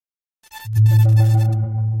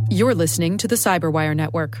You're listening to the Cyberwire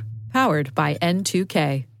Network, powered by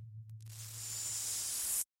N2K.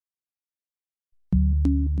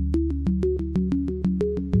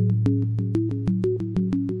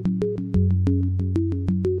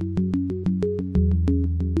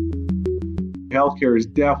 Healthcare is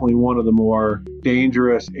definitely one of the more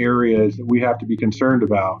dangerous areas that we have to be concerned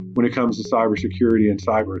about when it comes to cybersecurity and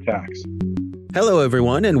cyber attacks. Hello,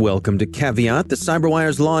 everyone, and welcome to Caveat, the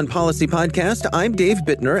CyberWire's Law and Policy podcast. I'm Dave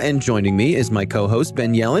Bittner, and joining me is my co-host,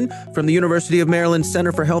 Ben Yellen, from the University of Maryland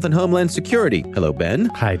Center for Health and Homeland Security. Hello, Ben.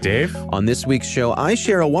 Hi, Dave. On this week's show, I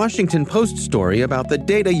share a Washington Post story about the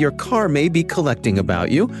data your car may be collecting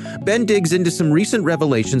about you. Ben digs into some recent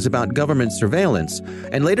revelations about government surveillance.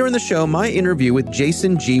 And later in the show, my interview with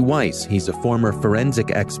Jason G. Weiss. He's a former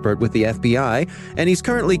forensic expert with the FBI, and he's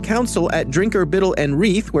currently counsel at Drinker, Biddle, and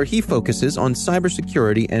Reith, where he focuses on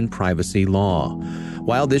cybersecurity and privacy law.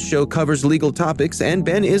 While this show covers legal topics, and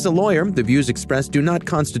Ben is a lawyer, the views expressed do not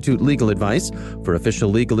constitute legal advice. For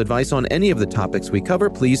official legal advice on any of the topics we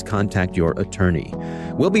cover, please contact your attorney.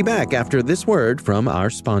 We'll be back after this word from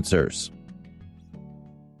our sponsors.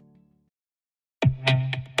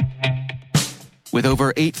 With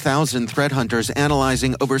over 8,000 threat hunters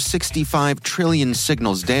analyzing over 65 trillion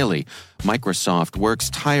signals daily, Microsoft works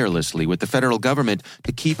tirelessly with the federal government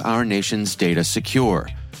to keep our nation's data secure.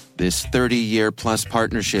 This 30-year-plus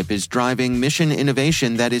partnership is driving mission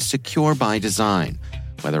innovation that is secure by design.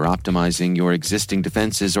 Whether optimizing your existing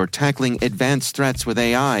defenses or tackling advanced threats with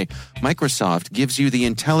AI, Microsoft gives you the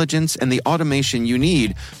intelligence and the automation you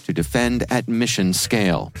need to defend at mission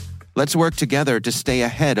scale. Let's work together to stay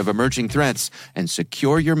ahead of emerging threats and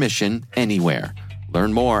secure your mission anywhere.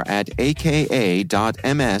 Learn more at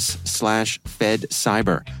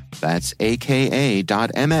aka.ms/fedcyber. That's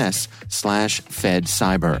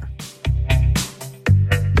aka.ms/fedcyber.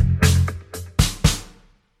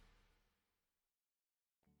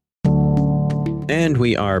 And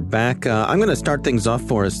we are back. I'm going to start things off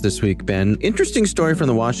for us this week, Ben. Interesting story from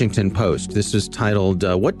the Washington Post. This is titled,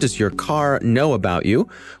 What Does Your Car Know About You?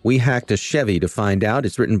 We Hacked a Chevy to Find Out.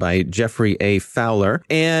 It's written by Jeffrey A. Fowler.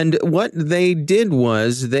 And what they did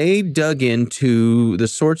was they dug into the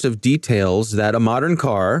sorts of details that a modern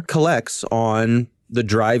car collects on the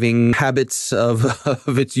driving habits of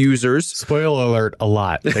its users. Spoiler alert, a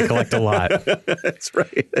lot. They collect a lot. That's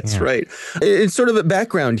right. That's right. It's sort of a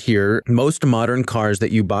background here. Most modern cars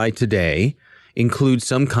that you buy today include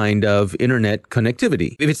some kind of internet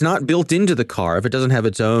connectivity. If it's not built into the car, if it doesn't have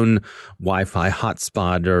its own Wi-Fi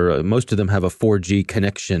hotspot, or most of them have a 4G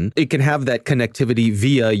connection, it can have that connectivity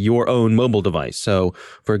via your own mobile device. So,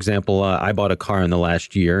 for example, I bought a car in the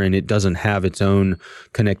last year and it doesn't have its own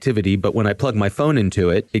connectivity, but when I plug my phone into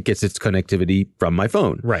it, it gets its connectivity from my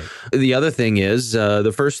phone. Right. The other thing is,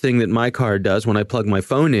 the first thing that my car does when I plug my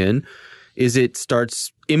phone in is it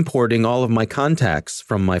starts importing all of my contacts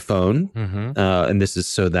from my phone. Mm-hmm. And this is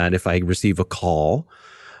so that if I receive a call,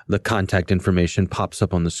 the contact information pops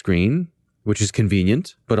up on the screen, which is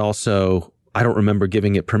convenient, but also I don't remember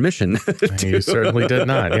giving it permission. You certainly did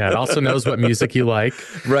not. Yeah, it also knows what music you like.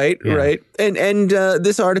 Right, yeah. Right. And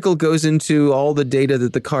this article goes into all the data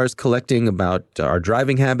that the car is collecting about our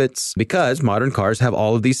driving habits, because modern cars have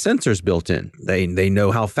all of these sensors built in. They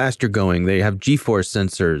know how fast you're going. They have G-force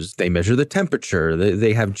sensors. They measure the temperature.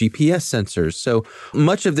 They have GPS sensors. So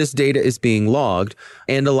much of this data is being logged,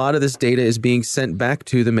 and a lot of this data is being sent back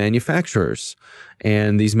to the manufacturers.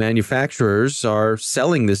 And these manufacturers are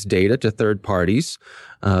selling this data to third parties.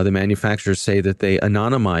 The manufacturers say that they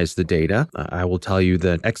anonymize the data. I will tell you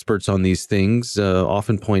that experts on these things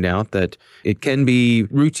often point out that it can be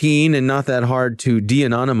routine and not that hard to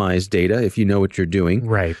de-anonymize data if you know what you're doing.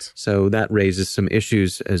 Right. So that raises some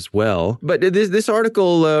issues as well. But this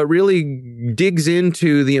article really digs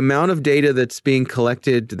into the amount of data that's being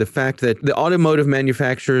collected, the fact that the automotive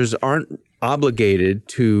manufacturers aren't obligated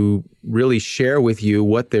to really share with you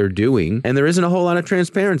what they're doing. And there isn't a whole lot of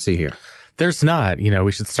transparency here. There's not.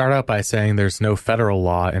 We should start out by saying there's no federal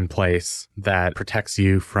law in place that protects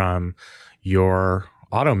you from your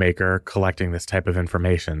automaker collecting this type of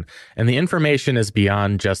information. And the information is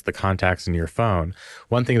beyond just the contacts in your phone.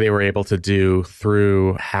 One thing they were able to do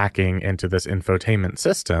through hacking into this infotainment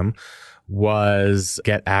system was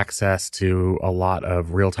get access to a lot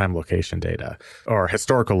of real-time location data or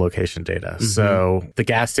historical location data. Mm-hmm. So the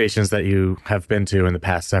gas stations that you have been to in the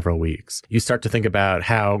past several weeks, you start to think about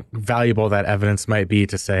how valuable that evidence might be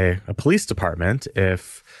to, say, a police department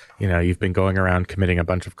if you've been going around committing a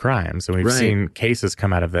bunch of crimes. And we've seen cases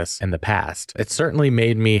come out of this in the past. It certainly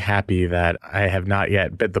made me happy that I have not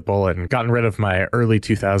yet bit the bullet and gotten rid of my early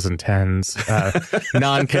 2010s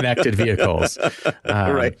non-connected vehicles.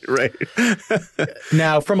 Right.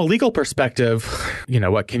 Now, from a legal perspective,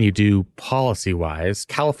 what can you do policy-wise?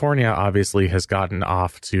 California obviously has gotten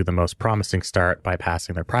off to the most promising start by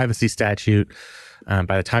passing their privacy statute.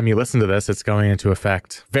 By the time you listen to this, it's going into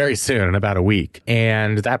effect very soon, in about a week.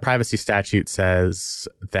 And that privacy statute says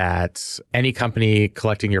that any company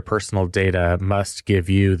collecting your personal data must give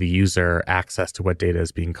you, the user, access to what data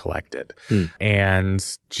is being collected. And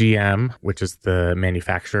GM, which is the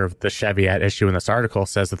manufacturer of the Chevy at issue in this article,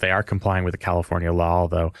 says that they are complying with the California law,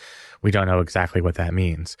 although we don't know exactly what that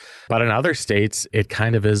means. But in other states, it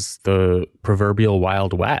kind of is the proverbial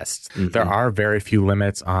Wild West. There are very few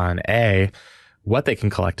limits on A, what they can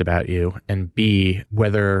collect about you, and B,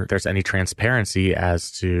 whether there's any transparency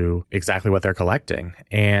as to exactly what they're collecting.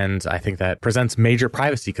 And I think that presents major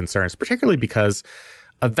privacy concerns, particularly because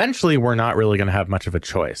eventually we're not really going to have much of a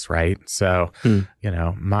choice, right? So,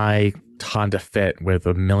 my Honda Fit with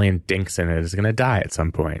a million dinks in it is going to die at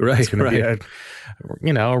some point. It's going to be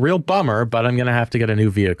a real bummer, but I'm going to have to get a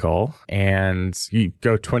new vehicle. And you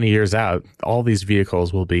go 20 years out, all these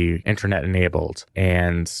vehicles will be internet enabled.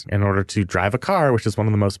 And in order to drive a car, which is one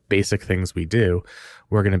of the most basic things we do,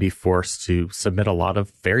 we're going to be forced to submit a lot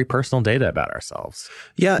of very personal data about ourselves.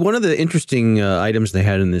 Yeah. One of the interesting items they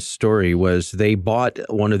had in this story was they bought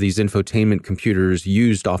one of these infotainment computers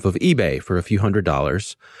used off of eBay for a few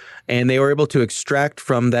 $100s. And they were able to extract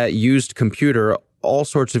from that used computer all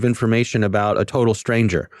sorts of information about a total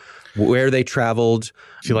stranger, where they traveled.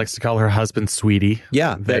 She likes to call her husband Sweetie.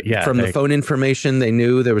 From the phone information, they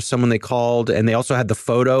knew there was someone they called, and they also had the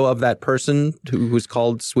photo of that person who was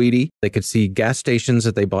called Sweetie. They could see gas stations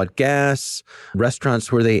that they bought gas,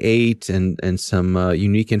 restaurants where they ate, and some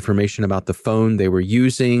unique information about the phone they were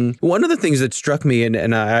using. One of the things that struck me,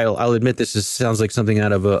 and I'll admit this sounds like something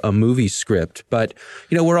out of a movie script, but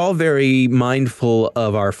we're all very mindful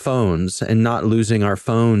of our phones and not losing our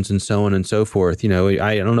phones and so on and so forth.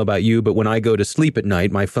 I don't know about you, but when I go to sleep at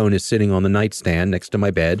night, my phone is sitting on the nightstand next to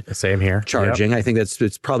my bed. Same here. Charging. Yep. I think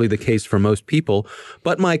it's probably the case for most people.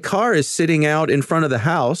 But my car is sitting out in front of the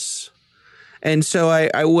house. And so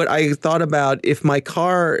I thought about, if my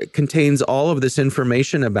car contains all of this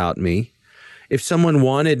information about me, if someone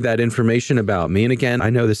wanted that information about me, and again, I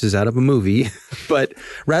know this is out of a movie, but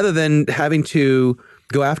rather than having to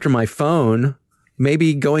go after my phone,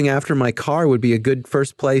 maybe going after my car would be a good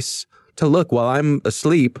first place to look. While I'm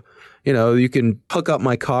asleep, you can hook up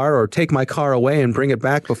my car or take my car away and bring it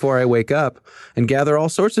back before I wake up and gather all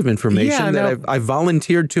sorts of information that I've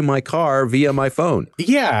volunteered to my car via my phone.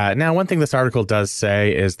 Yeah. Now, one thing this article does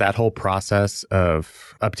say is that whole process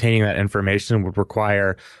of obtaining that information would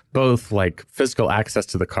require both physical access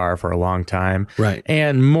to the car for a long time, right,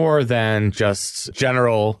 and more than just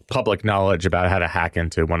general public knowledge about how to hack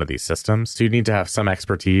into one of these systems. So you need to have some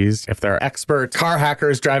expertise. If there are expert car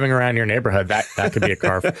hackers driving around your neighborhood, that could be a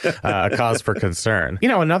cause for concern.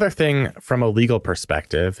 Another thing from a legal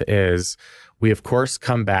perspective is we, of course,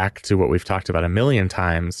 come back to what we've talked about a million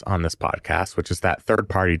times on this podcast, which is that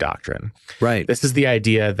third-party doctrine. Right. This is the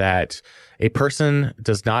idea that a person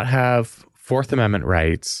does not have Fourth Amendment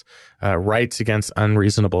rights, rights against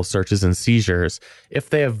unreasonable searches and seizures, if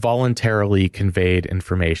they have voluntarily conveyed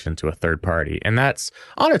information to a third party. And that's,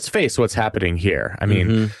 on its face, what's happening here. I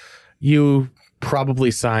mean, you probably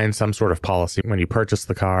sign some sort of policy when you purchase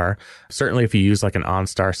the car. Certainly, if you use an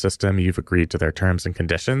OnStar system, you've agreed to their terms and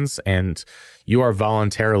conditions, and you are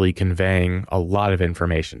voluntarily conveying a lot of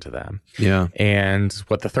information to them. Yeah. And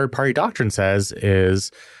what the third-party doctrine says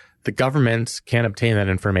is the government can't obtain that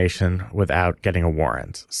information without getting a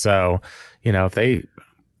warrant. So, if they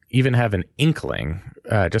even have an inkling,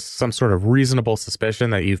 just some sort of reasonable suspicion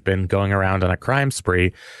that you've been going around on a crime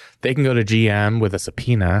spree, they can go to GM with a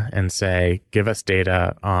subpoena and say, give us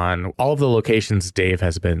data on all of the locations Dave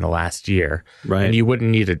has been in the last year. Right. And you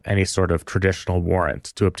wouldn't need any sort of traditional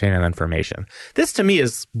warrant to obtain that information. This, to me,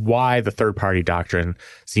 is why the third-party doctrine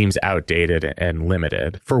seems outdated and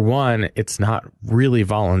limited. For one, it's not really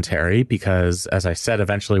voluntary because, as I said,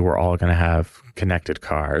 eventually we're all going to have connected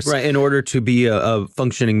cars. Right. In order to be a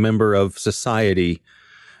functioning member of society,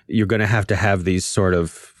 you're going to have these sort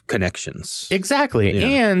of connections. Exactly.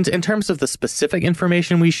 Yeah. And in terms of the specific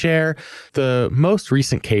information we share, the most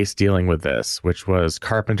recent case dealing with this, which was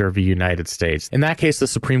Carpenter v. United States, in that case, the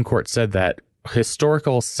Supreme Court said that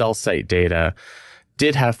historical cell site data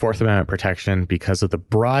did have Fourth Amendment protection because of the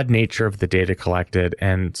broad nature of the data collected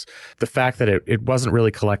and the fact that it wasn't really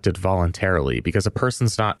collected voluntarily because a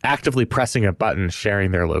person's not actively pressing a button sharing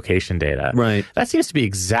their location data. Right. That seems to be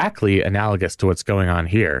exactly analogous to what's going on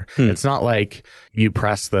here. It's not like you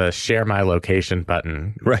press the share my location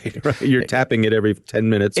button. Right. You're tapping it every 10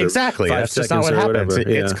 minutes. Exactly. Or 5 That's just seconds not what or happens.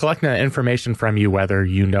 whatever. It's collecting that information from you whether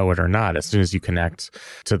you know it or not as soon as you connect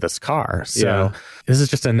to this car. So this is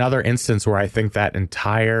just another instance where I think that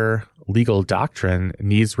entire legal doctrine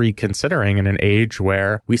needs reconsidering in an age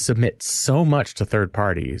where we submit so much to third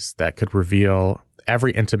parties that could reveal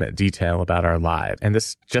every intimate detail about our lives. And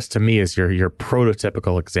this just to me is your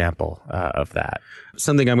prototypical example of that.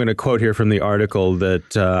 Something I'm going to quote here from the article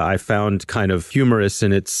that I found kind of humorous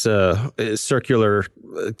in its circular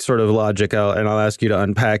sort of logic, and I'll ask you to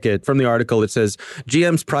unpack it. From the article, it says,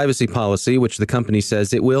 GM's privacy policy, which the company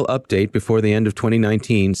says it will update before the end of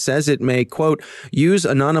 2019, says it may, quote, use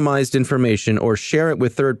anonymized information or share it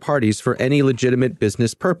with third parties for any legitimate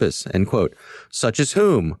business purpose, end quote. Such as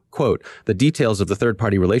whom? Quote, the details of the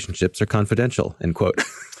third-party relationships are confidential, end quote.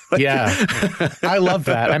 Yeah, I love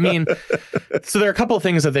that. I mean, so there are a couple of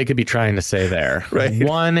things that they could be trying to say there. Right.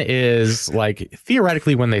 One is like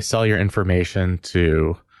theoretically when they sell your information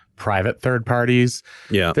to private third parties,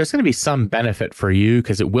 there's going to be some benefit for you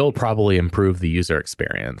because it will probably improve the user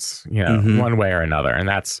experience, one way or another. And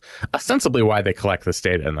that's ostensibly why they collect this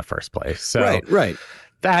data in the first place. So Right.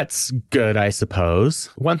 That's good, I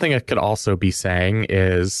suppose. One thing it could also be saying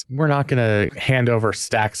is we're not going to hand over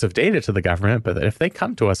stacks of data to the government, but if they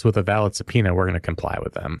come to us with a valid subpoena, we're going to comply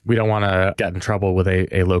with them. We don't want to get in trouble with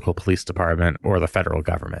a local police department or the federal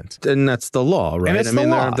government. And that's the law, right? And it's the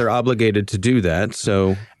law. They're obligated to do that,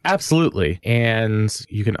 so... Absolutely. And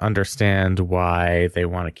you can understand why they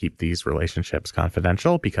want to keep these relationships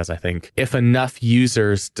confidential, because I think if enough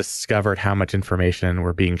users discovered how much information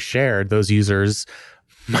were being shared, those users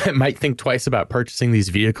might think twice about purchasing these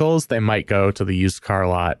vehicles. They might go to the used car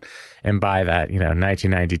lot and buy that,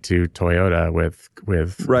 1992 Toyota with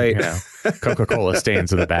Coca-Cola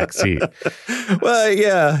stains in the back seat. Well,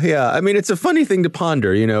 yeah. I mean, it's a funny thing to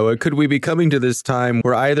ponder. Could we be coming to this time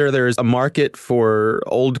where either there's a market for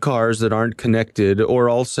old cars that aren't connected, or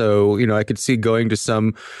also, I could see going to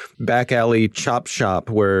some back alley chop shop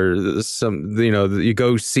where you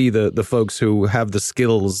go see the folks who have the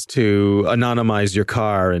skills to anonymize your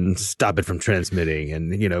car and stop it from transmitting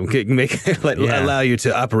and, allow you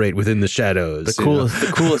to operate within the shadows.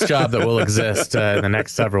 The coolest job that will exist in the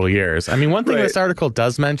next several years. I mean, one thing this article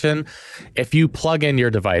does mention, if you plug in your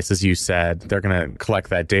device, as you said, they're going to collect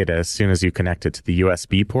that data as soon as you connect it to the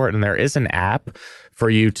USB port. And there is an app for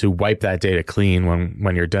you to wipe that data clean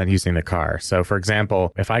when you're done using the car. So, for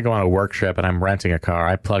example, if I go on a work trip and I'm renting a car,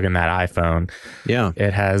 I plug in that iPhone. Yeah.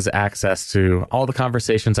 It has access to all the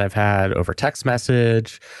conversations I've had over text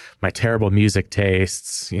message, my terrible music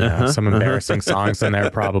tastes, some embarrassing songs in there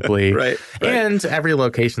probably, right. And every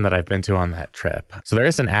location that I've been to on that trip. So there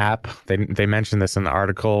is an app. They mentioned this in the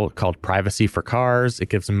article called Privacy for Cars. It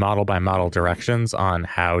gives model by model directions on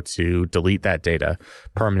how to delete that data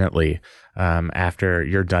permanently after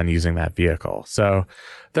you're done using that vehicle. So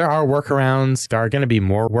there are workarounds. There are going to be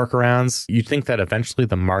more workarounds. You'd think that eventually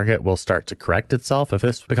the market will start to correct itself. If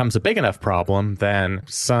this becomes a big enough problem, then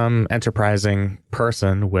some enterprising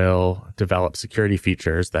person will develop security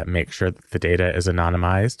features that make sure that the data is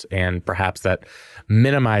anonymized and perhaps that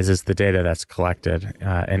minimizes the data that's collected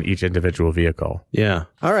in each individual vehicle. Yeah.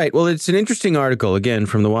 All right. Well, it's an interesting article, again,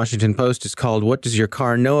 from the Washington Post. It's called, What Does Your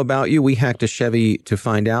Car Know About You? We Hacked a Chevy to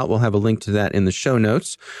Find Out. We'll have a link to that in the show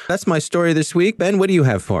notes. That's my story this week. Ben, what do you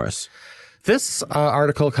have for us? This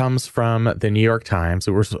article comes from the New York Times.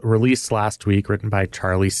 It was released last week, written by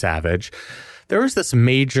Charlie Savage. There was this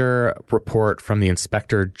major report from the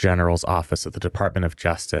Inspector General's office at the Department of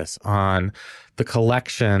Justice on the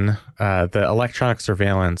collection, the electronic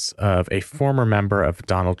surveillance of a former member of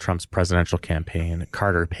Donald Trump's presidential campaign,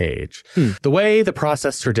 Carter Page. The way the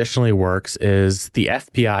process traditionally works is the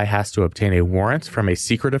FBI has to obtain a warrant from a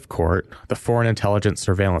secretive court, the Foreign Intelligence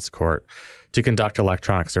Surveillance Court, to conduct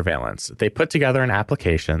electronic surveillance. They put together an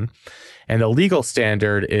application, and the legal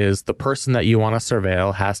standard is the person that you want to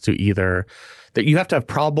surveil has to either that you have to have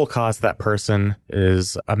probable cause that person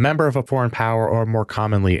is a member of a foreign power or more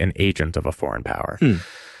commonly an agent of a foreign power.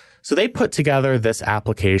 So they put together this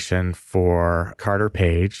application for Carter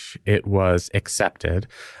Page. It was accepted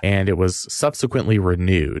and it was subsequently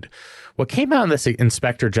renewed. What came out in this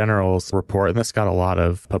Inspector General's report, and this got a lot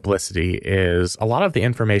of publicity, is a lot of the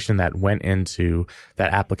information that went into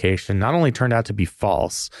that application not only turned out to be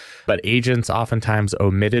false, but agents oftentimes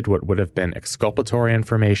omitted what would have been exculpatory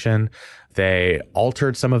information. They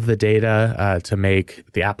altered some of the data to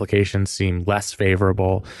make the application seem less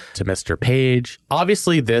favorable to Mr. Page.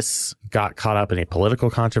 Obviously, this got caught up in a political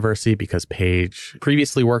controversy because Page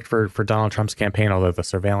previously worked for Donald Trump's campaign, although the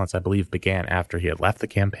surveillance, I believe, began after he had left the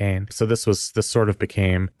campaign. So this sort of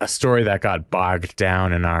became a story that got bogged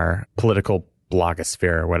down in our political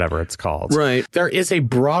blogosphere or whatever it's called. Right. There is a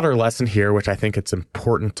broader lesson here, which I think it's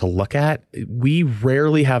important to look at. We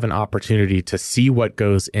rarely have an opportunity to see what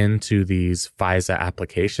goes into these FISA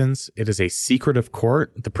applications. It is a secretive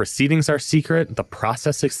court. The proceedings are secret. The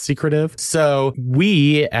process is secretive. So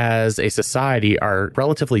we as a society are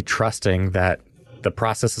relatively trusting that the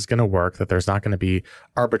process is going to work, that there's not going to be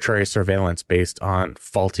arbitrary surveillance based on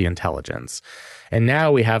faulty intelligence. And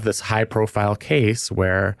now we have this high profile case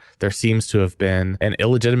where there seems to have been an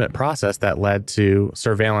illegitimate process that led to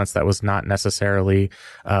surveillance that was not necessarily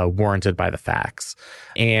warranted by the facts.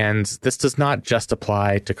 And this does not just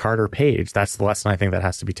apply to Carter Page. That's the lesson I think that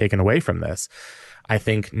has to be taken away from this. I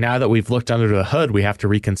think now that we've looked under the hood, we have to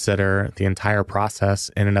reconsider the entire process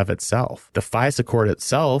in and of itself. The FISA court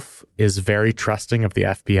itself is very trusting of the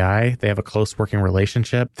FBI. They have a close working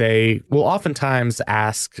relationship. They will oftentimes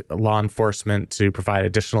ask law enforcement to provide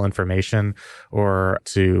additional information or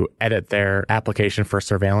to edit their application for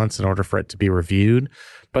surveillance in order for it to be reviewed.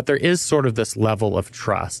 But there is sort of this level of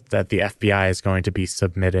trust that the FBI is going to be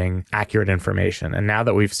submitting accurate information. And now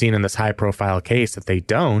that we've seen in this high profile case that they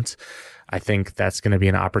don't, I think that's going to be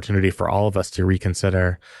an opportunity for all of us to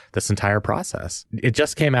reconsider this entire process. It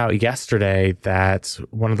just came out yesterday that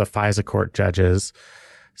one of the FISA court judges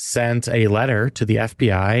sent a letter to the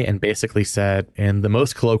FBI and basically said, in the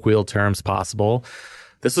most colloquial terms possible,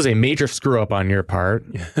 this was a major screw up on your part.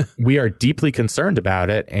 We are deeply concerned about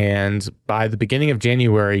it. And by the beginning of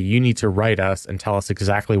January, you need to write us and tell us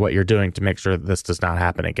exactly what you're doing to make sure that this does not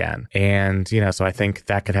happen again. And, so I think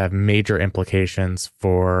that could have major implications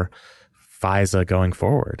for FISA going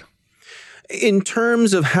forward. In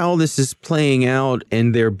terms of how this is playing out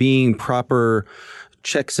and there being proper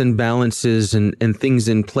checks and balances and things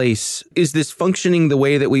in place, is this functioning the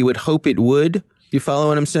way that we would hope it would? You follow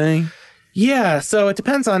what I'm saying? Yeah, so it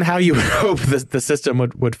depends on how you would hope the system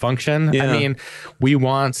would function. Yeah. I mean, we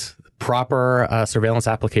want proper surveillance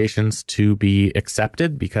applications to be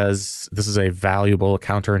accepted because this is a valuable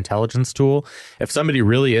counterintelligence tool. If somebody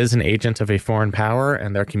really is an agent of a foreign power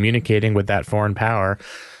and they're communicating with that foreign power,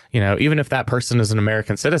 even if that person is an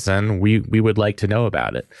American citizen, we would like to know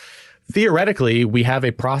about it. Theoretically, we have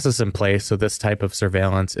a process in place so this type of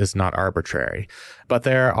surveillance is not arbitrary, but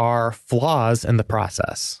there are flaws in the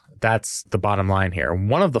process. That's the bottom line here.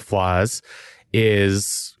 One of the flaws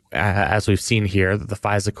is, as we've seen here, that the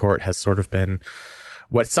FISA court has sort of been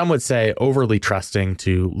what some would say overly trusting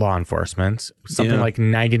to law enforcement. Something like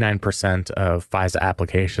 99% of FISA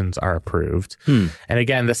applications are approved. And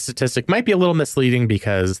again, this statistic might be a little misleading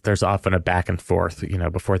because there's often a back and forth,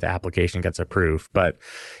 before the application gets approved. But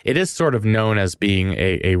it is sort of known as being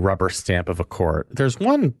a rubber stamp of a court. There's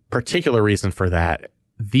one particular reason for that.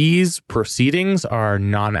 These proceedings are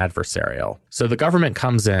non-adversarial. So the government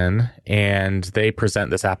comes in and they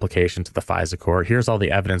present this application to the FISA court. Here's all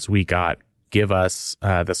the evidence we got. Give us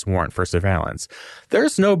this warrant for surveillance.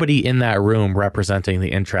 There's nobody in that room representing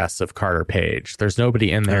the interests of Carter Page. There's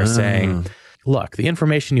nobody in there saying, look, the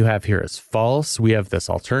information you have here is false. We have this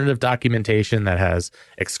alternative documentation that has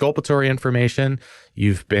exculpatory information.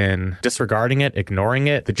 You've been disregarding it, ignoring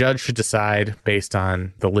it. The judge should decide based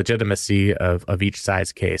on the legitimacy of each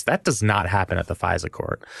side's case. That does not happen at the FISA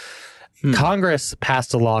court. Congress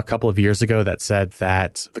passed a law a couple of years ago that said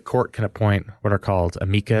that the court can appoint what are called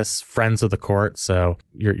amicus, friends of the court. So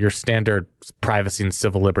your standard privacy and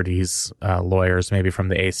civil liberties lawyers, maybe from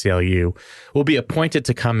the ACLU, will be appointed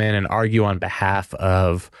to come in and argue on behalf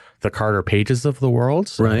of the Carter Pages of the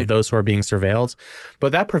world, right, those who are being surveilled.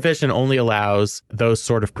 But that provision only allows those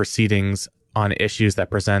sort of proceedings on issues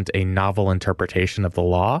that present a novel interpretation of the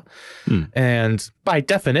law. And by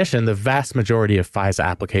definition, the vast majority of FISA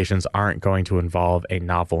applications aren't going to involve a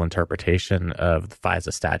novel interpretation of the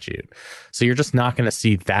FISA statute. So you're just not going to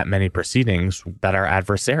see that many proceedings that are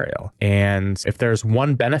adversarial. And if there's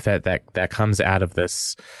one benefit that comes out of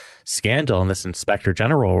this scandal in this Inspector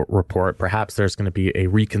General report, perhaps there's going to be a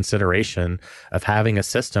reconsideration of having a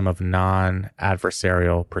system of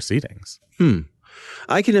non-adversarial proceedings.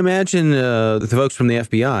 I can imagine the folks from the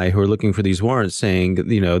FBI who are looking for these warrants saying,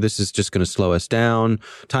 this is just going to slow us down.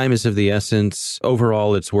 Time is of the essence.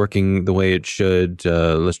 Overall, it's working the way it should.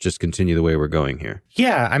 Let's just continue the way we're going here.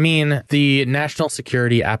 Yeah, I mean, the national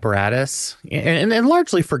security apparatus, and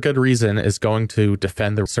largely for good reason, is going to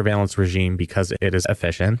defend the surveillance regime because it is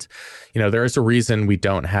efficient. There is a reason we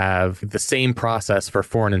don't have the same process for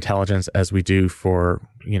foreign intelligence as we do for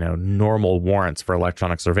normal warrants for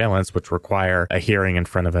electronic surveillance, which require a hearing in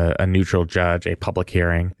front of a neutral judge, a public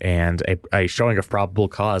hearing, and a showing of probable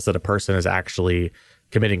cause that a person is actually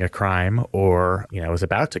committing a crime or, is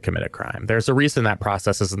about to commit a crime. There's a reason that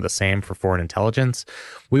process isn't the same for foreign intelligence.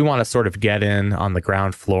 We want to sort of get in on the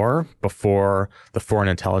ground floor before the foreign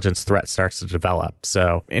intelligence threat starts to develop.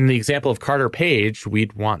 So in the example of Carter Page,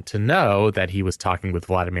 we'd want to know that he was talking with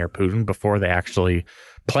Vladimir Putin before they actually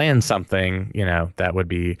planned something, that would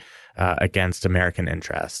be against American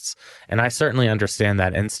interests. And I certainly understand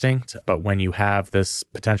that instinct. But when you have this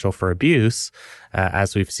potential for abuse,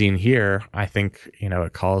 as we've seen here, I think,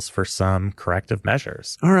 it calls for some corrective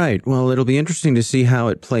measures. All right. Well, it'll be interesting to see how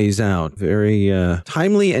it plays out. Very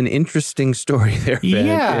timely and interesting story there, Ben.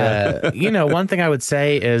 Yeah. One thing I would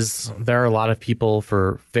say is there are a lot of people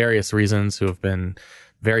for various reasons who have been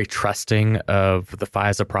very trusting of the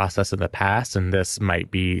FISA process in the past. And this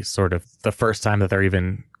might be sort of the first time that they're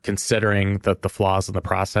even considering the flaws in the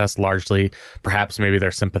process. Largely, perhaps maybe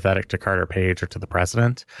they're sympathetic to Carter Page or to the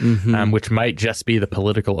president, which might just be the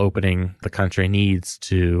political opening the country needs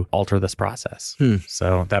to alter this process.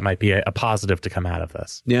 So that might be a positive to come out of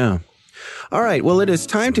this. Yeah. All right. Well, it is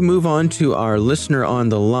time to move on to our listener on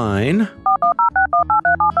the line.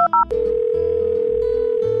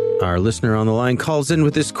 Our listener on the line calls in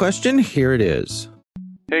with this question. Here it is.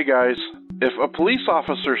 Hey guys, if a police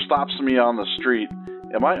officer stops me on the street,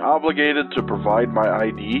 am I obligated to provide my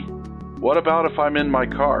ID? What about if I'm in my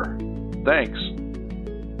car? Thanks.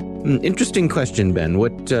 Interesting question, Ben.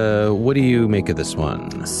 What do you make of this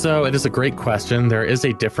one? So it is a great question. There is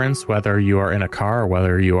a difference whether you are in a car or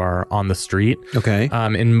whether you are on the street. Okay.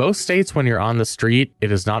 In most states, when you're on the street,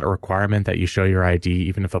 it is not a requirement that you show your ID,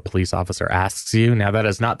 even if a police officer asks you. Now, that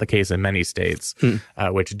is not the case in many states,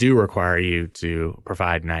 which do require you to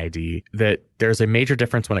provide an ID. That there's a major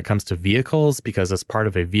difference when it comes to vehicles, because as part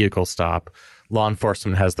of a vehicle stop, law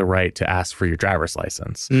enforcement has the right to ask for your driver's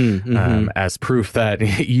license as proof that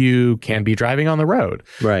you can be driving on the road.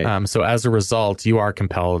 Right. So as a result, you are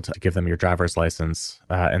compelled to give them your driver's license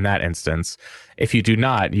in that instance. If you do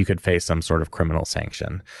not, you could face some sort of criminal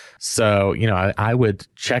sanction. So, I would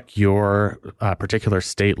check your particular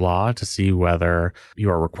state law to see whether you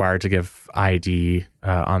are required to give ID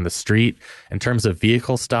on the street. In terms of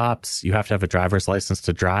vehicle stops, you have to have a driver's license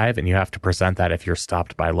to drive, and you have to present that if you're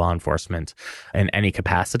stopped by law enforcement in any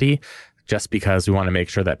capacity, just because we want to make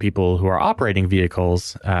sure that people who are operating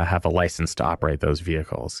vehicles have a license to operate those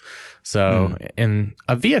vehicles. So in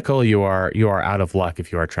a vehicle, you are out of luck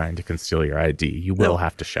if you are trying to conceal your ID. You will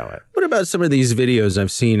have to show it. What about some of these videos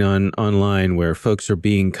I've seen online where folks are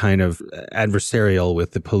being kind of adversarial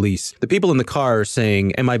with the police? The people in the car are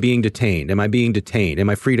saying, am I being detained? Am I being detained? Am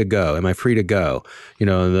I free to go? Am I free to go?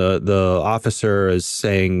 The officer is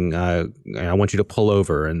saying, I want you to pull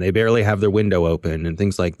over, and they barely have their window open and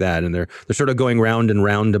things like that. And they're sort of going round and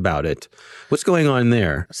round about it. What's going on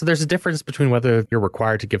there? So there's a difference between whether you're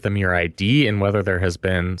required to give them your ID and whether there has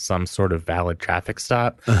been some sort of valid traffic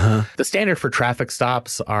stop. The standard for traffic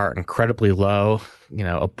stops are incredibly low.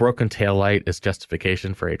 A broken taillight is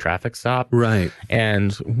justification for a traffic stop. Right.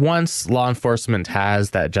 And once law enforcement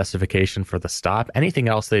has that justification for the stop, anything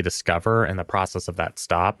else they discover in the process of that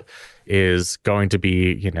stop is going to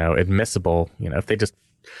be, admissible. If they just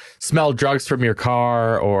smell drugs from your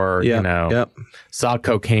car or, saw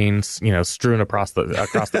cocaine, strewn across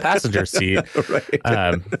the passenger seat.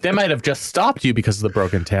 Right. They might have just stopped you because of the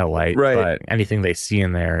broken taillight. Right. But anything they see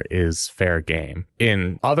in there is fair game.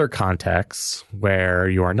 In other contexts where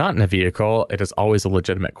you are not in a vehicle, it is always a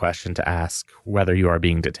legitimate question to ask whether you are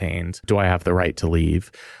being detained. Do I have the right to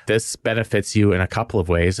leave? This benefits you in a couple of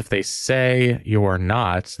ways. If they say you are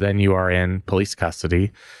not, then you are in police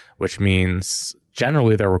custody, which means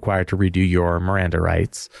generally they're required to redo your Miranda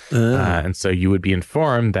rights. And so you would be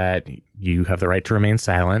informed that You have the right to remain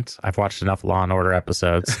silent. I've watched enough Law and Order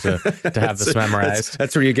episodes to have this memorized.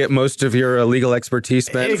 That's where you get most of your legal expertise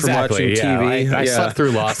spent from watching TV. I slept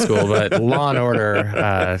through law school, but Law and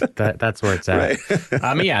Order, that's where it's at.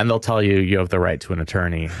 Right. And they'll tell you have the right to an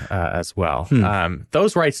attorney as well.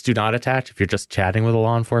 Those rights do not attach if you're just chatting with a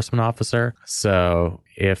law enforcement officer. So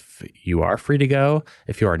if you are free to go,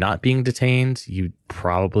 if you are not being detained, you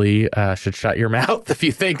probably should shut your mouth if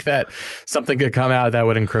you think that something could come out that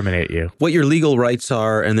would incriminate you. What your legal rights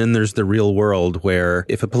are, and then there's the real world where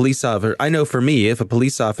if a police officer, I know for me, if a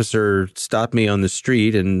police officer stopped me on the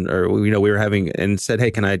street and we were having and said,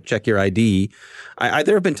 hey, can I check your ID?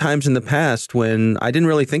 There have been times in the past when I didn't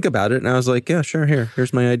really think about it, and I was like, yeah, sure,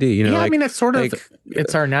 here's my ID. It's sort of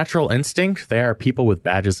it's our natural instinct. They are people with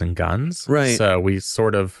badges and guns, right? So we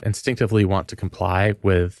sort of instinctively want to comply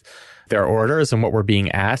with their orders and what we're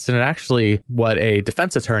being asked. And actually, what a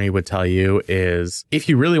defense attorney would tell you is if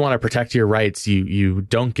you really want to protect your rights, you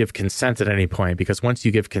don't give consent at any point, because once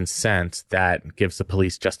you give consent, that gives the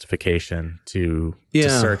police justification to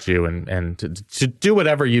search you and to do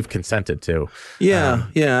whatever you've consented to. Yeah.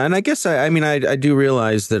 And I guess I do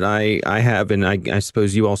realize that I have, and I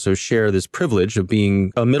suppose you also share this privilege of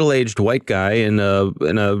being a middle-aged white guy in a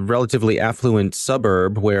relatively affluent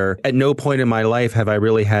suburb where at no point in my life have I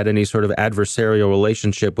really had any sort of adversarial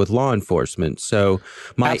relationship with law enforcement. So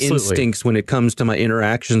my instincts when it comes to my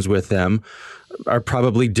interactions with them are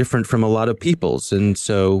probably different from a lot of people's. And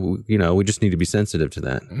so, we just need to be sensitive to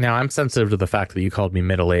that. Now, I'm sensitive to the fact that you called me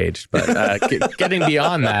middle-aged, but getting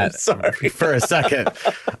beyond that for a second.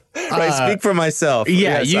 Speak for myself.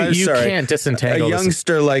 Yeah, yes, you can't disentangle a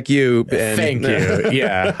youngster like you. Thank you.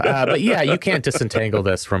 Yeah. But you can't disentangle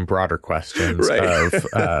this from broader questions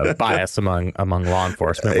of bias among law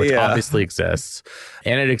enforcement, which obviously exists.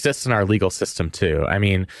 And it exists in our legal system, too.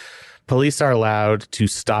 Police are allowed to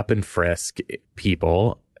stop and frisk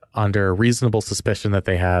people under reasonable suspicion that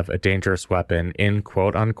they have a dangerous weapon in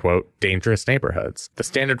quote unquote dangerous neighborhoods. The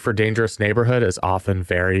standard for dangerous neighborhood is often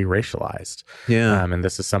very racialized. Yeah. And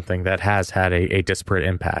this is something that has had a disparate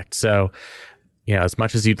impact. So, as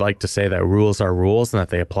much as you'd like to say that rules are rules and that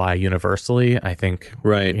they apply universally, I think,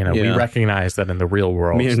 we recognize that in the real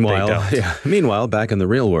world, they don't. Meanwhile, back in the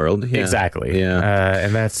real world. Yeah. Exactly. Yeah.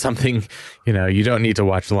 And that's something, you don't need to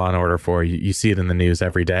watch Law and Order for. You see it in the news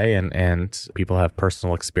every day, and people have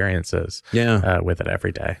personal experiences with it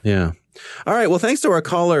every day. Yeah. All right. Well, thanks to our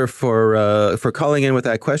caller for calling in with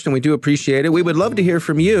that question. We do appreciate it. We would love to hear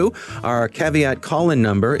from you. Our caveat call-in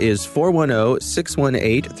number is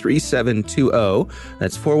 410-618-3720.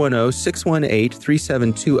 That's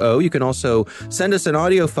 410-618-3720. You can also send us an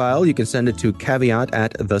audio file. You can send it to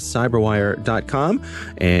caveat@thecyberwire.com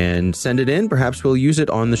and send it in. Perhaps we'll use it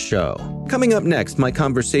on the show. Coming up next, my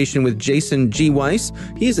conversation with Jason G. Weiss.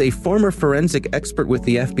 He is a former forensic expert with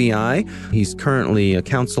the FBI. He's currently a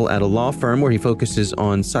counsel at a law firm where he focuses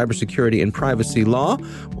on cybersecurity and privacy law.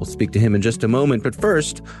 We'll speak to him in just a moment, but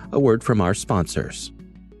first, a word from our sponsors.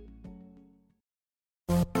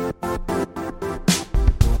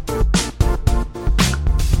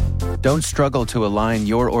 Don't struggle to align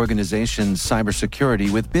your organization's cybersecurity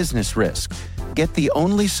with business risk. Get the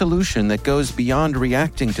only solution that goes beyond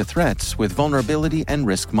reacting to threats with vulnerability and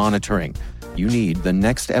risk monitoring. You need the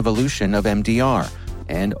next evolution of MDR,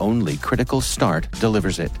 and only Critical Start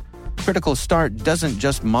delivers it. Critical Start doesn't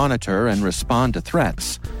just monitor and respond to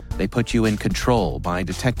threats. They put you in control by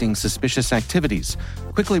detecting suspicious activities,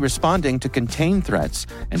 quickly responding to contain threats,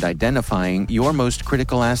 and identifying your most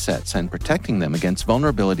critical assets and protecting them against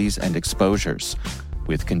vulnerabilities and exposures.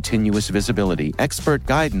 With continuous visibility, expert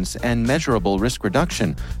guidance, and measurable risk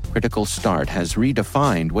reduction, Critical Start has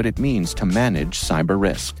redefined what it means to manage cyber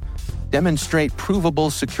risk. Demonstrate provable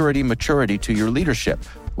security maturity to your leadership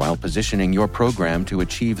while positioning your program to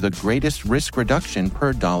achieve the greatest risk reduction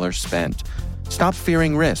per dollar spent. Stop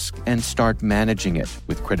fearing risk and start managing it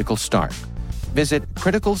with Critical Start. Visit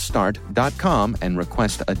criticalstart.com and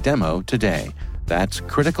request a demo today. That's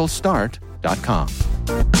criticalstart.com.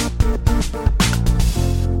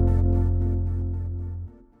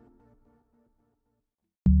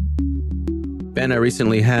 Ben, I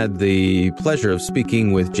recently had the pleasure of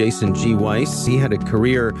speaking with Jason G. Weiss. He had a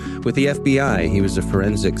career with the FBI. He was a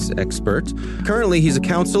forensics expert. Currently, he's a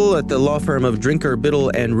counsel at the law firm of Drinker, Biddle,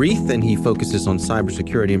 and Reith, and he focuses on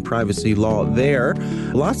cybersecurity and privacy law there.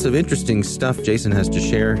 Lots of interesting stuff Jason has to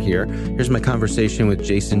share here. Here's my conversation with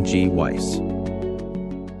Jason G. Weiss.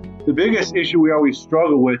 The biggest issue we always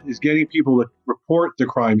struggle with is getting people to report the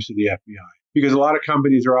crimes to the FBI. Because a lot of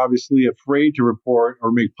companies are obviously afraid to report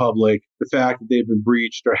or make public the fact that they've been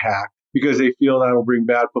breached or hacked. because they feel that'll bring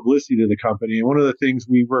bad publicity to the company. And one of the things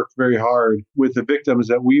we worked very hard with the victims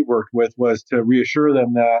that we worked with was to reassure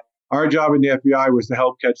them that our job in the FBI was to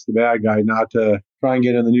help catch the bad guy, not to try and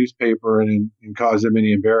get in the newspaper and cause them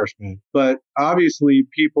any embarrassment. But obviously,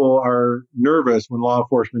 people are nervous when law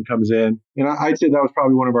enforcement comes in. And I'd say that was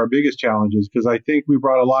probably one of our biggest challenges, because I think we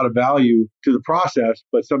brought a lot of value to the process.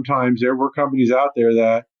 But sometimes there were companies out there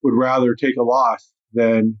that would rather take a loss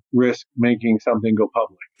than risk making something go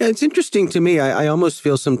public. Yeah, it's interesting to me. I almost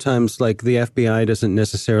feel sometimes like the FBI doesn't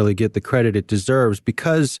necessarily get the credit it deserves,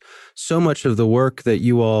 because so much of the work that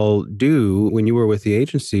you all do when you were with the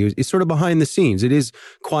agency is sort of behind the scenes. It is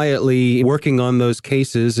quietly working on those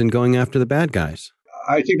cases and going after the bad guys.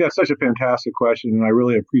 I think that's such a fantastic question, and I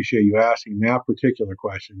really appreciate you asking that particular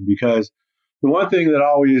question, because the one thing that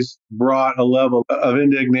always brought a level of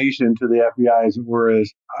indignation to the FBI, as it were,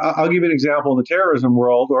 is I'll give you an example in the terrorism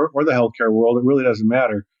world or the healthcare world. It really doesn't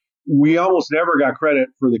matter. We almost never got credit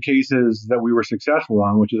for the cases that we were successful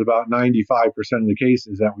on, which is about 95% of the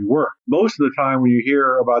cases that we were. Most of the time when you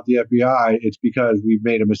hear about the FBI, it's because we've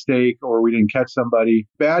made a mistake or we didn't catch somebody.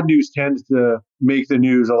 Bad news tends to make the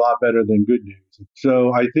news a lot better than good news.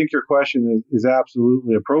 So I think your question is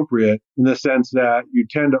absolutely appropriate in the sense that you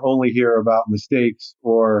tend to only hear about mistakes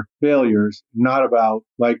or failures, not about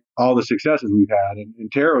like all the successes we've had.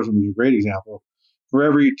 And terrorism is a great example. For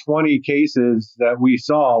every 20 cases that we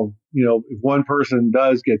solve, if one person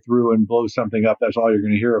does get through and blows something up, that's all you're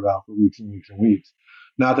going to hear about for weeks and weeks and weeks.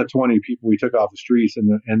 Not the 20 people we took off the streets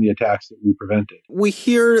and the attacks that we prevented. We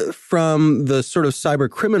hear from the sort of cyber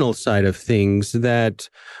criminal side of things that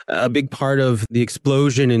a big part of the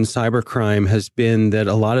explosion in cybercrime has been that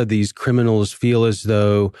a lot of these criminals feel as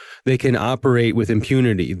though they can operate with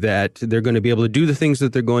impunity, that they're going to be able to do the things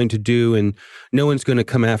that they're going to do and no one's going to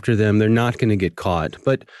come after them. They're not going to get caught.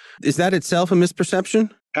 But is that itself a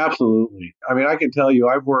misperception? Absolutely. I mean, I can tell you,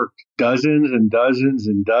 I've worked dozens and dozens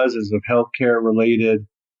and dozens of healthcare-related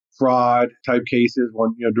fraud type cases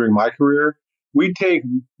during my career. We take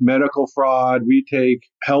medical fraud, we take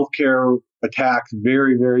healthcare attacks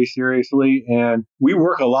very, very seriously, and we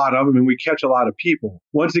work a lot of them and we catch a lot of people.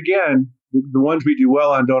 Once again, the ones we do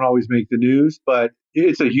well on don't always make the news, but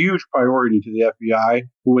it's a huge priority to the FBI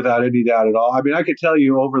without any doubt at all. I mean, I could tell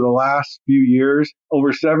you over the last few years,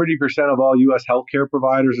 over 70% of all U.S. healthcare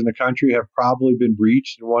providers in the country have probably been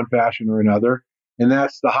breached in one fashion or another. And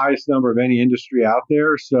that's the highest number of any industry out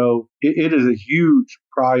there. So it is a huge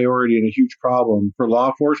priority and a huge problem for law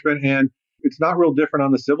enforcement. And it's not real different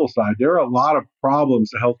on the civil side. There are a lot of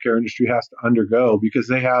problems the healthcare industry has to undergo because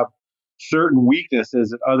they have certain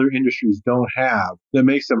weaknesses that other industries don't have that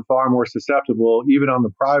makes them far more susceptible, even on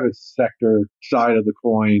the private sector side of the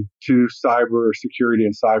coin, to cyber security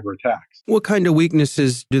and cyber attacks. What kind of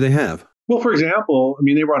weaknesses do they have? Well, for example,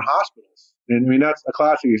 they run hospitals. And that's a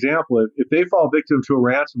classic example. If they fall victim to a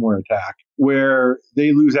ransomware attack where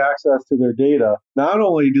they lose access to their data, not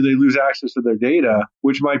only do they lose access to their data,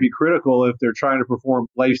 which might be critical if they're trying to perform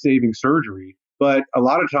life-saving surgery, but a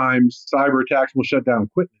lot of times cyber attacks will shut down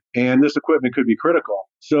equipment. And this equipment could be critical.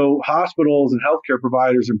 So hospitals and healthcare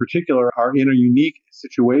providers in particular are in a unique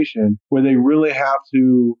situation where they really have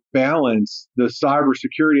to balance the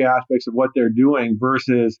cybersecurity aspects of what they're doing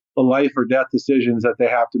versus the life or death decisions that they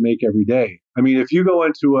have to make every day. I mean, if you go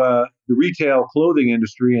into the retail clothing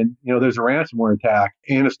industry and, there's a ransomware attack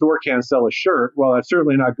and a store can't sell a shirt, well, that's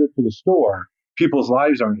certainly not good for the store. People's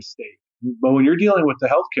lives aren't at stake. But when you're dealing with the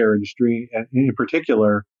healthcare industry, and in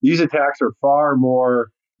particular, these attacks are far more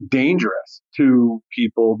dangerous to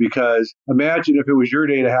people because imagine if it was your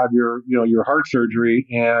day to have your heart surgery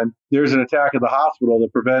and there's an attack at the hospital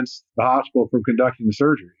that prevents the hospital from conducting the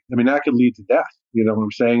surgery. I mean, that could lead to death, you know what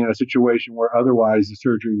I'm saying, in a situation where otherwise the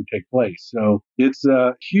surgery would take place. So it's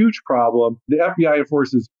a huge problem. The FBI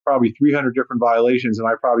enforces probably 300 different violations, and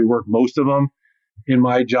I probably work most of them in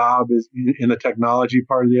my job is in the technology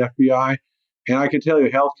part of the FBI. And I can tell you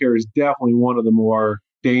healthcare is definitely one of the more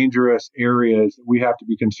dangerous areas that we have to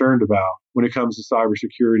be concerned about when it comes to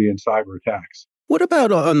cybersecurity and cyber attacks. What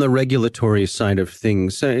about on the regulatory side of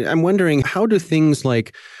things? I'm wondering, how do things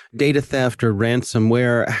like data theft or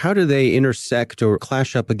ransomware, how do they intersect or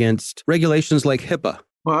clash up against regulations like HIPAA?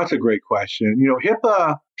 Well, that's a great question.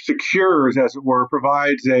 HIPAA secures, as it were,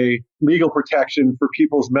 provides a legal protection for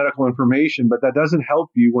people's medical information, but that doesn't help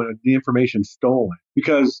you when the information's stolen.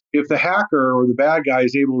 Because if the hacker or the bad guy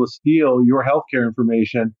is able to steal your healthcare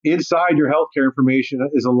information, inside your healthcare information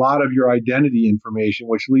is a lot of your identity information,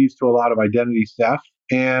 which leads to a lot of identity theft.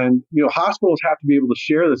 And, hospitals have to be able to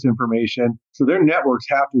share this information. So their networks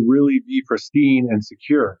have to really be pristine and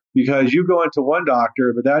secure, because you go into one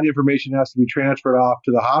doctor, but that information has to be transferred off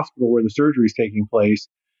to the hospital where the surgery is taking place.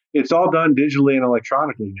 It's all done digitally and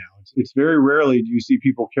electronically now. It's very rarely do you see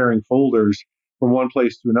people carrying folders from one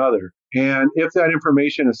place to another. And if that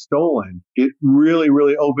information is stolen, it really,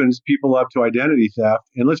 really opens people up to identity theft.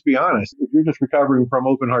 And let's be honest, if you're just recovering from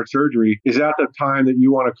open heart surgery, is that the time that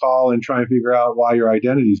you want to call and try and figure out why your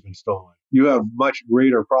identity's been stolen? You have much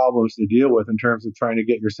greater problems to deal with in terms of trying to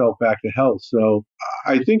get yourself back to health. So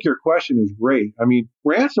I think your question is great. I mean,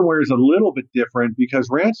 ransomware is a little bit different because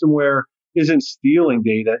ransomware isn't stealing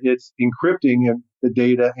data, it's encrypting the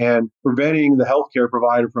data and preventing the healthcare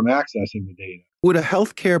provider from accessing the data. Would a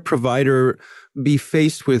healthcare provider be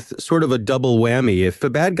faced with sort of a double whammy? If a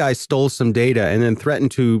bad guy stole some data and then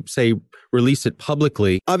threatened to, say, release it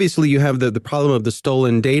publicly, obviously you have the problem of the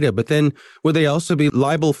stolen data, but then would they also be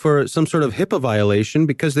liable for some sort of HIPAA violation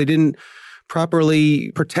because they didn't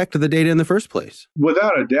properly protect the data in the first place?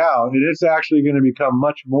 Without a doubt, and it's actually going to become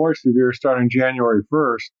much more severe starting January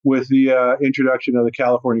 1st with the introduction of the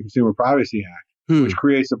California Consumer Privacy Act, which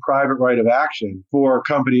creates a private right of action for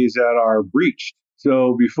companies that are breached.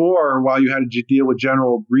 So before, while you had to deal with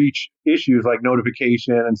general breach issues like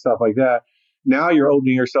notification and stuff like that, now you're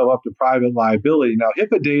opening yourself up to private liability. Now,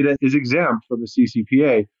 HIPAA data is exempt from the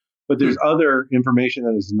CCPA, but there's other information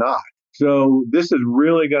that is not. So this is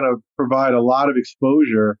really going to provide a lot of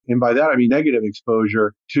exposure, and by that I mean negative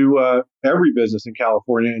exposure, to every business in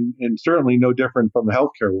California, and certainly no different from the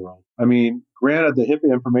healthcare world. I mean, granted, the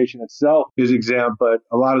HIPAA information itself is exempt, but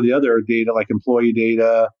a lot of the other data, like employee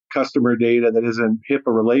data, customer data that isn't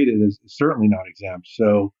HIPAA related, is certainly not exempt.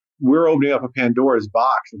 So we're opening up a Pandora's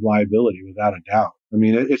box of liability without a doubt. I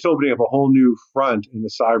mean, it's opening up a whole new front in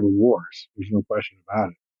the cyber wars. There's no question about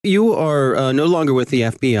it. You are no longer with the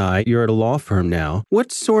FBI. You're at a law firm now.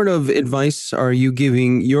 What sort of advice are you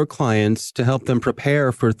giving your clients to help them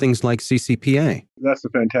prepare for things like CCPA? That's a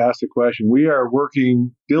fantastic question. We are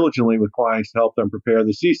working diligently with clients to help them prepare.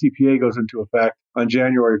 The CCPA goes into effect on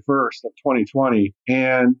January 1st of 2020.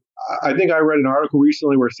 And I think I read an article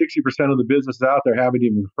recently where 60% of the businesses out there haven't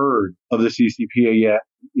even heard of the CCPA yet,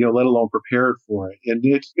 let alone prepared for it. And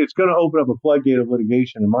it's going to open up a floodgate of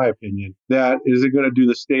litigation, in my opinion, that isn't going to do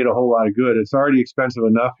the state a whole lot of good. It's already expensive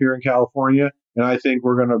enough here in California. And I think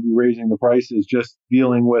we're going to be raising the prices just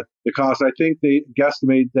dealing with the cost. I think they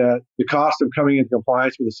guesstimate that the cost of coming into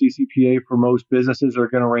compliance with the CCPA for most businesses are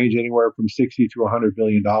going to range anywhere from $60 to $100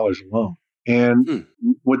 billion alone. And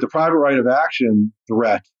with the private right of action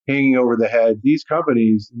threat hanging over the head, these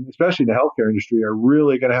companies, especially the healthcare industry, are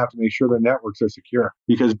really going to have to make sure their networks are secure,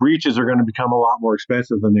 because breaches are going to become a lot more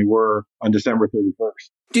expensive than they were on December 31st.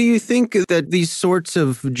 Do you think that these sorts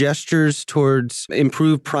of gestures towards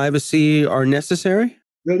improved privacy are necessary?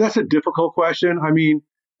 That's a difficult question. I mean,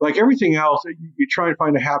 like everything else, you try and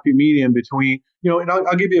find a happy medium between, and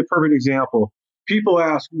I'll give you a perfect example. People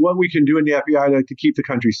ask what we can do in the FBI to keep the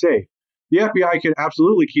country safe. The FBI can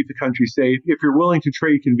absolutely keep the country safe if you're willing to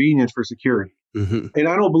trade convenience for security. Mm-hmm. And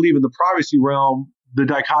I don't believe in the privacy realm, the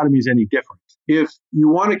dichotomy is any different. If you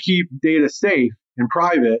want to keep data safe and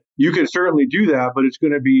private, you can certainly do that, but it's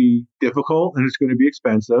going to be difficult and it's going to be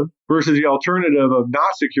expensive versus the alternative of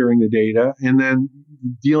not securing the data and then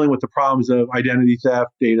dealing with the problems of identity theft,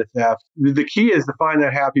 data theft. The key is to find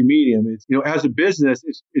that happy medium. It's, as a business,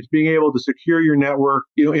 it's being able to secure your network,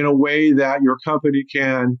 in a way that your company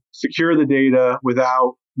can secure the data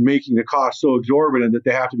without making the cost so exorbitant that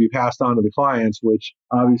they have to be passed on to the clients, which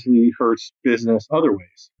obviously hurts business other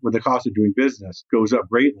ways. When the cost of doing business goes up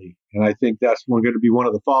greatly. And I think that's going to be one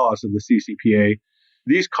of the fallouts of the CCPA.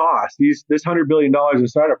 These costs, this $100 billion in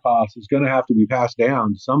startup costs is going to have to be passed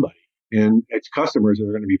down to somebody. And it's customers that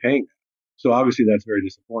are going to be paying that. So obviously that's very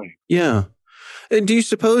disappointing. Yeah. And do you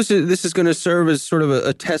suppose that this is going to serve as sort of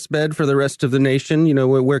a test bed for the rest of the nation?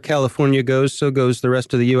 Where California goes, so goes the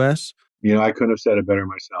rest of the U.S.? I couldn't have said it better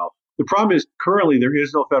myself. The problem is currently there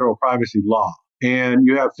is no federal privacy law. And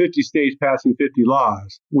you have 50 states passing 50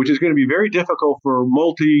 laws, which is going to be very difficult for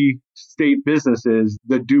multi-state businesses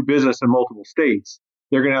that do business in multiple states.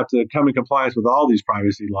 They're going to have to come in compliance with all these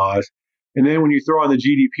privacy laws. And then when you throw on the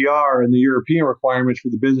GDPR and the European requirements for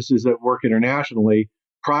the businesses that work internationally,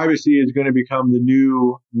 privacy is going to become the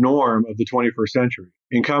new norm of the 21st century.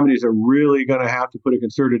 And companies are really going to have to put a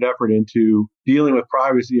concerted effort into dealing with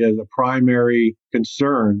privacy as a primary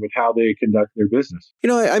concern with how they conduct their business.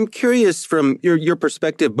 I'm curious from your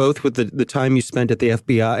perspective, both with the time you spent at the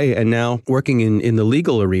FBI and now working in the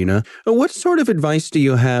legal arena, what sort of advice do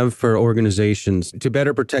you have for organizations to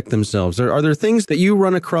better protect themselves? Are there things that you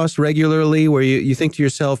run across regularly where you think to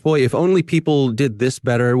yourself, boy, if only people did this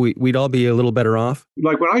better, we'd all be a little better off?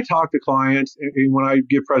 Like when I talk to clients and when I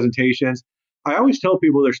give presentations, I always tell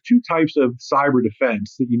people there's two types of cyber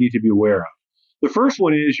defense that you need to be aware of. The first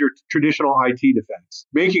one is your traditional IT defense,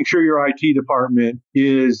 making sure your IT department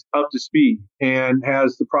is up to speed and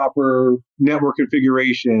has the proper network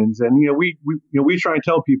configurations. And, we try and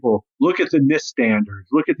tell people, look at the NIST standards,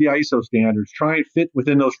 look at the ISO standards, try and fit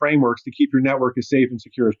within those frameworks to keep your network as safe and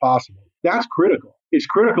secure as possible. That's critical. It's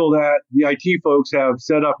critical that the IT folks have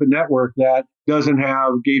set up a network that doesn't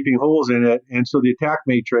have gaping holes in it. And so the attack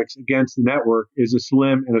matrix against the network is as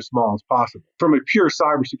slim and as small as possible. From a pure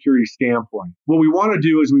cybersecurity standpoint, what we want to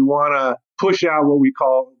do is we want to push out what we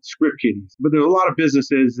call script kiddies. But there's a lot of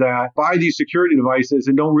businesses that buy these security devices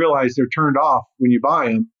and don't realize they're turned off when you buy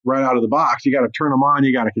them right out of the box. You got to turn them on.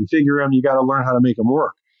 You got to configure them. You got to learn how to make them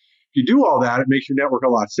work. If you do all that, it makes your network a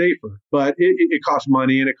lot safer, but it costs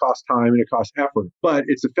money and it costs time and it costs effort, but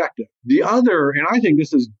it's effective. The other, and I think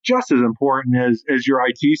this is just as important as your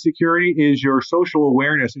IT security, is your social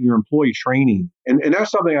awareness and your employee training. And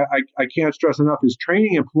that's something I can't stress enough, is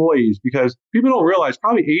training employees, because people don't realize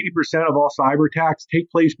probably 80% of all cyber attacks take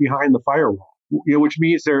place behind the firewall, which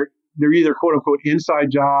means they're either quote unquote inside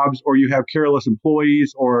jobs, or you have careless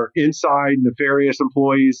employees or inside nefarious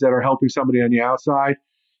employees that are helping somebody on the outside.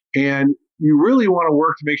 And you really want to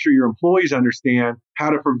work to make sure your employees understand how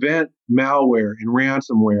to prevent malware and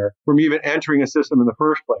ransomware from even entering a system in the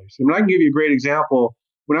first place. I can give you a great example.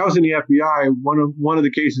 When I was in the FBI, one of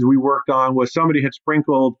the cases we worked on was somebody had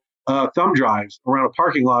sprinkled thumb drives around a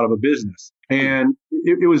parking lot of a business. And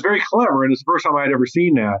it was very clever. And it's the first time I had ever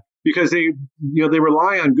seen that, because they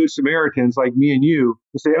rely on good Samaritans like me and you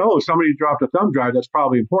to say, oh, somebody dropped a thumb drive, that's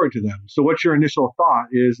probably important to them. So what's your initial thought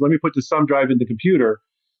is, let me put this thumb drive in the computer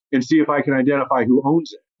and see if I can identify who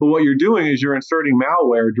owns it. But what you're doing is you're inserting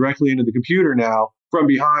malware directly into the computer now from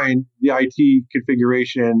behind the IT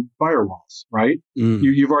configuration firewalls, right?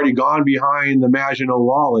 You've already gone behind the Maginot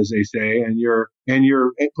Wall, as they say, and you're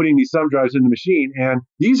putting these thumb drives in the machine. And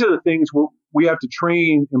these are the things we have to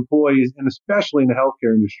train employees, and especially in the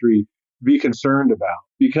healthcare industry, to be concerned about,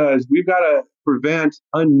 because we've got to prevent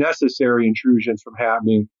unnecessary intrusions from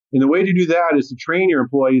happening. And the way to do that is to train your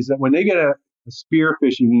employees that when they get a spear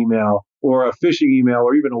phishing email or a phishing email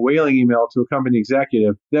or even a whaling email to a company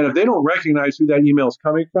executive, that if they don't recognize who that email is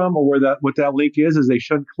coming from or what that link is they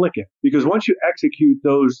shouldn't click it. Because once you execute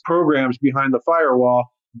those programs behind the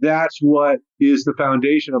firewall, that's what is the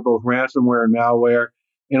foundation of both ransomware and malware,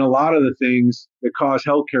 and a lot of the things that cause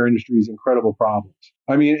healthcare industries incredible problems.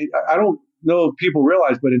 I don't know if people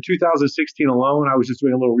realize, but in 2016 alone, I was just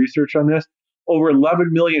doing a little research on this, over 11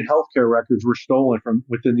 million healthcare records were stolen from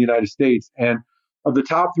within the United States. And of the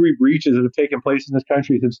top three breaches that have taken place in this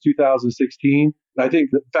country since 2016, I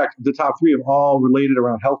think, in fact, the top three have all related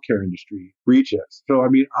around healthcare industry breaches. So,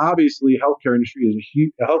 obviously, the healthcare industry is a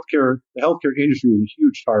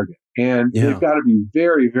huge target, and they've got to be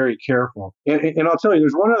very, very careful. And I'll tell you,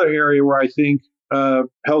 there's one other area where I think the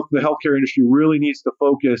healthcare industry really needs to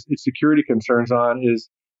focus its security concerns on is.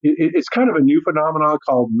 It's kind of a new phenomenon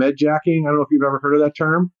called medjacking. I don't know if you've ever heard of that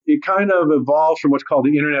term. It kind of evolves from what's called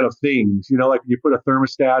the Internet of Things. Like when you put a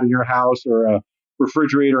thermostat in your house or a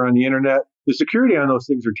refrigerator on the internet, the security on those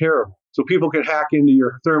things are terrible. So people can hack into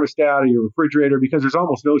your thermostat or your refrigerator because there's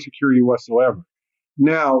almost no security whatsoever.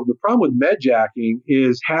 Now, the problem with medjacking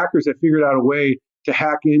is hackers have figured out a way to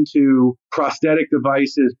hack into prosthetic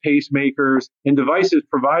devices, pacemakers, and devices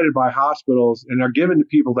provided by hospitals and are given to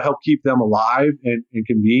people to help keep them alive and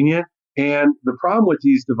convenient. And the problem with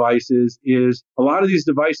these devices is a lot of these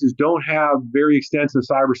devices don't have very extensive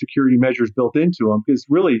cybersecurity measures built into them, because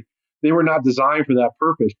really they were not designed for that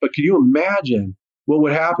purpose. But can you imagine what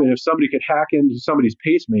would happen if somebody could hack into somebody's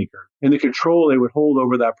pacemaker and the control they would hold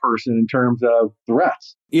over that person in terms of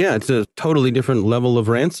threats? Yeah, it's a totally different level of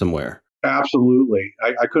ransomware. Absolutely.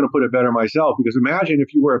 I couldn't put it better myself, because imagine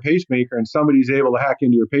if you wear a pacemaker and somebody's able to hack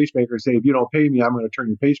into your pacemaker and say, if you don't pay me, I'm going to turn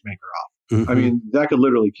your pacemaker off. Mm-hmm. That could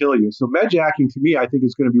literally kill you. So medjacking, to me, I think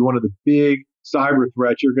is going to be one of the big cyber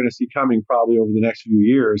threats you're going to see coming probably over the next few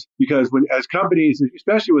years, because as companies,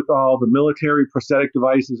 especially with all the military prosthetic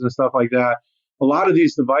devices and stuff like that, a lot of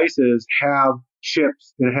these devices have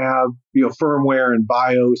chips and have, firmware and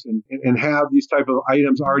BIOS and have these type of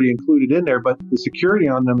items already included in there, but the security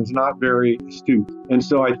on them is not very astute. And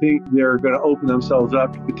so I think they're going to open themselves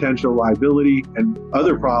up to potential liability and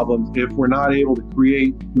other problems if we're not able to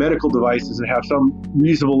create medical devices and have some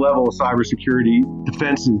reasonable level of cybersecurity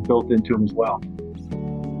defenses built into them as well.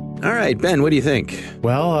 All right, Ben, what do you think?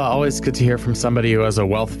 Well, always good to hear from somebody who has a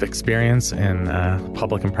wealth of experience in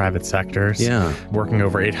public and private sectors. Yeah. Working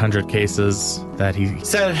over 800 cases that he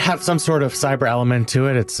said have some sort of cyber element to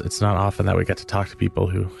it. It's not often that we get to talk to people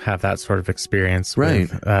who have that sort of experience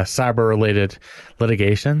with cyber-related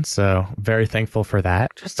litigation. So very thankful for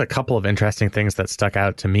that. Just a couple of interesting things that stuck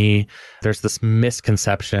out to me. There's this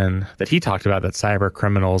misconception that he talked about that cyber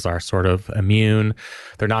criminals are sort of immune.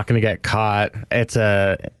 They're not going to get caught. It's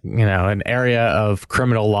an area of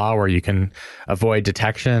criminal law where you can avoid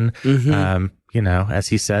detection. Mm-hmm. As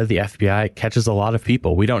he said, the FBI catches a lot of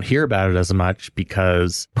people. We don't hear about it as much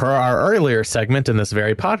because per our earlier segment in this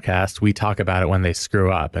very podcast, we talk about it when they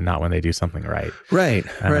screw up and not when they do something right. Right.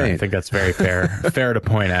 I think that's very fair to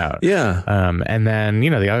point out. Yeah. And then,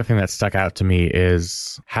 the other thing that stuck out to me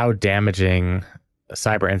is how damaging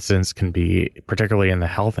cyber incidents can be, particularly in the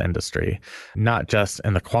health industry, not just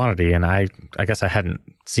in the quantity. And I guess I hadn't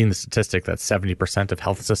seen the statistic that 70% of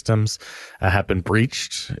health systems have been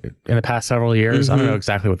breached in the past several years. Mm-hmm. I don't know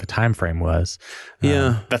exactly what the time frame was.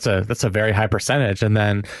 Yeah. That's a very high percentage. And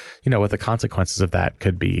then, what the consequences of that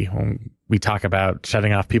could be. When we talk about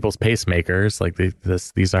shutting off people's pacemakers, like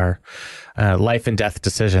these are life and death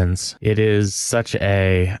decisions. It is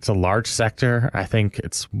it's a large sector. I think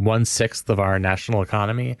it's 1/6 of our national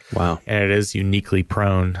economy. Wow. And it is uniquely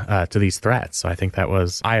prone to these threats. So I think that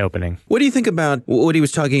was eye-opening. What do you think about what he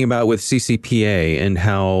was talking about with CCPA and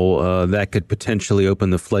how that could potentially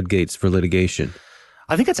open the floodgates for litigation?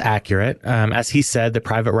 I think it's accurate. As he said, the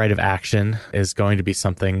private right of action is going to be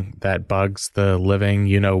something that bugs the living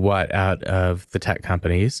you-know-what out of the tech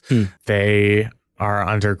companies. They are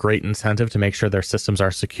under great incentive to make sure their systems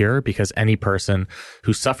are secure because any person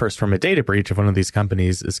who suffers from a data breach of one of these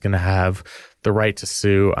companies is going to have the right to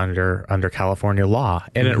sue under California law.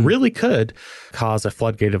 And it really could cause a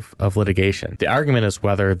floodgate of litigation. The argument is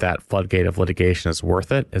whether that floodgate of litigation is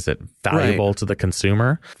worth it. Is it valuable to the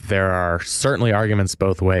consumer? There are certainly arguments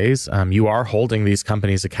both ways. You are holding these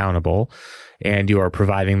companies accountable and you are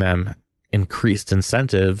providing them increased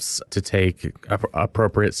incentives to take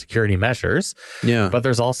appropriate security measures. Yeah. But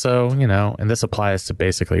there's also, and this applies to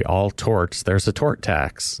basically all torts, there's a tort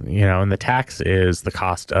tax, and the tax is the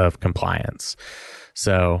cost of compliance.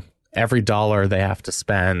 So every dollar they have to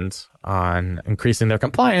spend on increasing their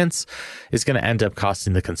compliance is going to end up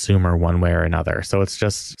costing the consumer one way or another. So it's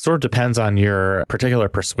just sort of depends on your particular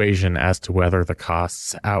persuasion as to whether the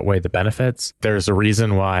costs outweigh the benefits. There's a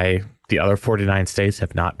reason why the other 49 states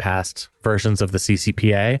have not passed versions of the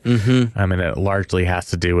CCPA. And it largely has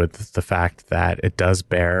to do with the fact that it does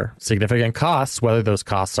bear significant costs, whether those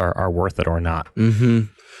costs are worth it or not. And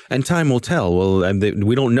time will tell. Well,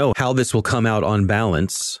 we don't know how this will come out on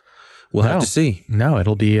balance. We'll have to see. No,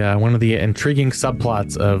 it'll be one of the intriguing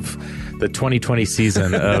subplots of the 2020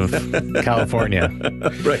 season of California.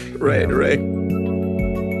 Right.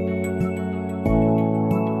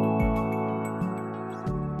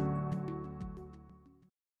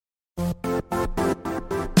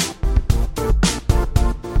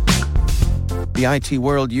 The IT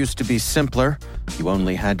world used to be simpler. You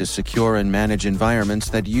only had to secure and manage environments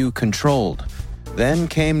that you controlled. Then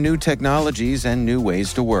came new technologies and new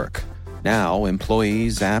ways to work. Now,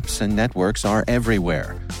 employees, apps, and networks are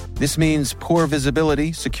everywhere. This means poor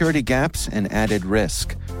visibility, security gaps, and added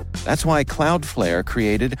risk. That's why Cloudflare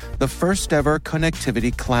created the first-ever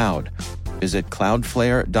connectivity cloud. Visit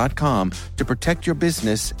cloudflare.com to protect your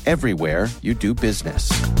business everywhere you do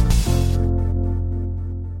business.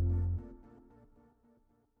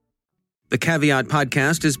 The Caveat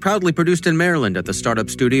podcast is proudly produced in Maryland at the startup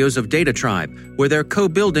studios of Data Tribe, where they're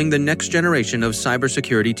co-building the next generation of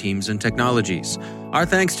cybersecurity teams and technologies. Our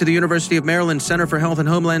thanks to the University of Maryland Center for Health and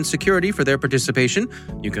Homeland Security for their participation.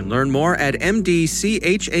 You can learn more at mdchhs.com.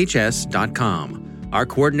 Our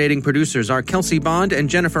coordinating producers are Kelsey Bond and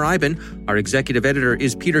Jennifer Iben. Our executive editor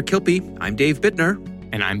is Peter Kilpie. I'm Dave Bittner.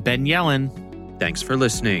 And I'm Ben Yellen. Thanks for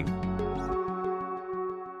listening.